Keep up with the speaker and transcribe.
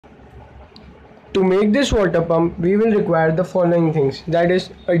To make this water pump, we will require the following things, that is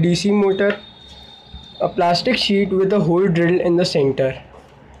a DC motor, a plastic sheet with a hole drilled in the center,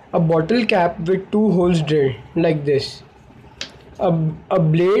 a bottle cap with two holes drilled like this, a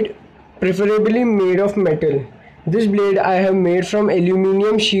blade preferably made of metal. This blade I have made from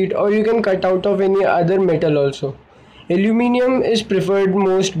aluminium sheet, or you can cut out of any other metal also. Aluminium is preferred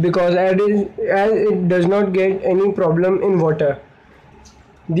most because as it does not get any problem in water.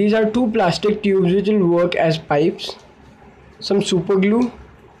 These are two plastic tubes which will work as pipes, some super glue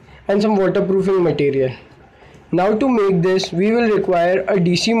and some waterproofing material. Now to make this we will require a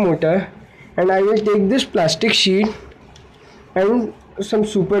DC motor, and I will take this plastic sheet and some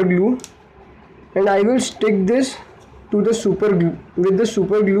super glue, and I will stick this to the super glue with the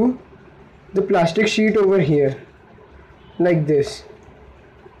super glue, the plastic sheet over here like this.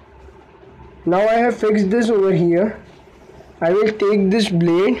 Now I have fixed this over here. I will take this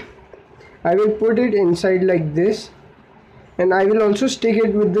blade, I will put it inside like this, and I will also stick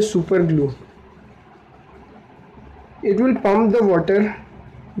it with the super glue. It will pump the water.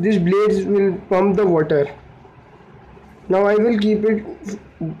 These blades will pump the water. Now I will keep it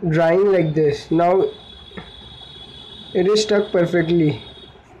drying like this. Now it is stuck perfectly.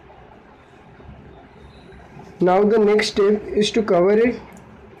 Now the next step is to cover it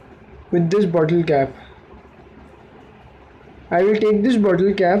with this bottle cap. I will take this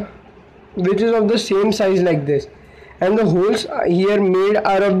bottle cap, which is of the same size like this, and the holes here made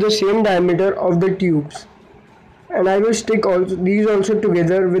are of the same diameter of the tubes, and I will stick these also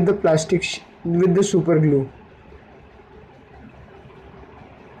together with the with the super glue.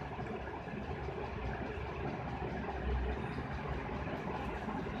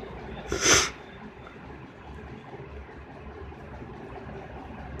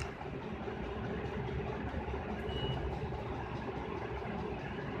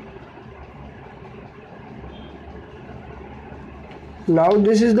 Now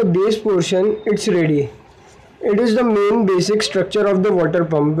this is the base portion, it's ready. It is the main basic structure of the water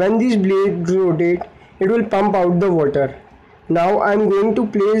pump. When these blades rotate, it will pump out the water. Now I am going to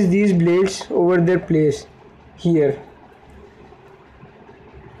place these blades over their place here.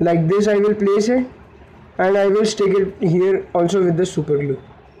 Like this I will place it, and I will stick it here also with the super glue.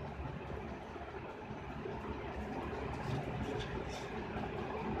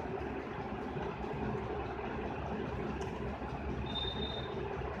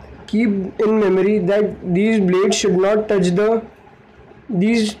 Keep in memory that these pipes should not touch the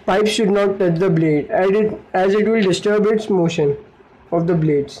blade, as it will disturb its motion of the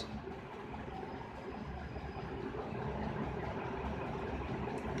blades.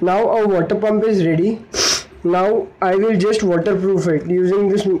 Now our water pump is ready. Now I will just waterproof it using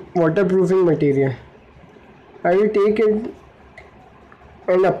this waterproofing material. I will take it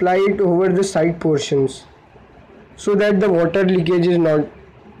and apply it over the side portions so that the water does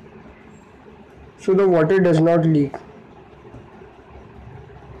not leak.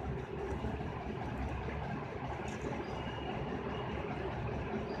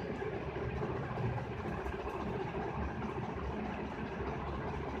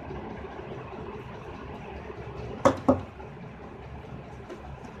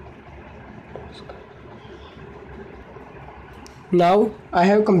 Now I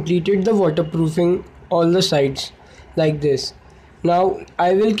have completed the waterproofing all the sides like this. Now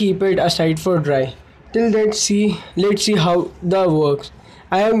I will keep it aside for dry. Till let's see how that works.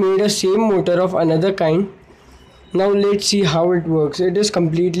 I have made a same motor of another kind. Now let's see how it works. It is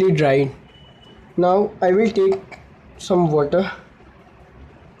completely dried. Now I will take some water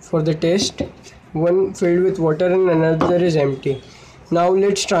for the test. One filled with water and another is empty. Now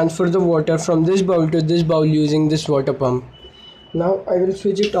let's transfer the water from this bowl to this bowl using this water pump. Now I will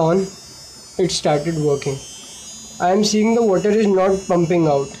switch it on. It started working. I am seeing the water is not pumping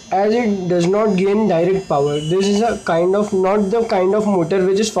out as it does not gain direct power. This is not the kind of motor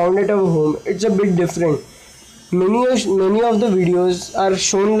which is found at our home. It's a bit different. Many of the videos are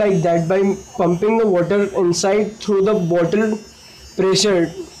shown like that, by pumping the water inside through the bottle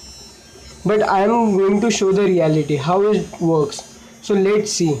pressure. But I am going to show the reality, how it works. So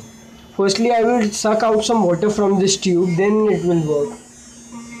let's see. Firstly, I will suck out some water from this tube, then it will work.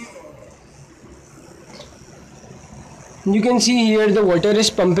 You can see here the water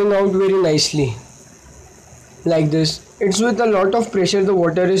is pumping out very nicely like this. It's with a lot of pressure the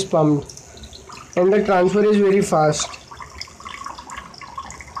water is pumped, and the transfer is very fast.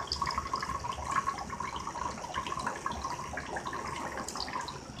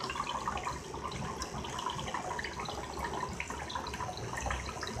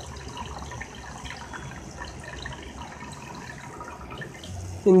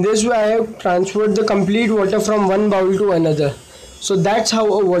 In this way I have transferred the complete water from one bowl to another. So that's how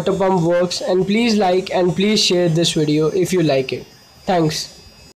a water pump works, and please like and please share this video if you like it. Thanks.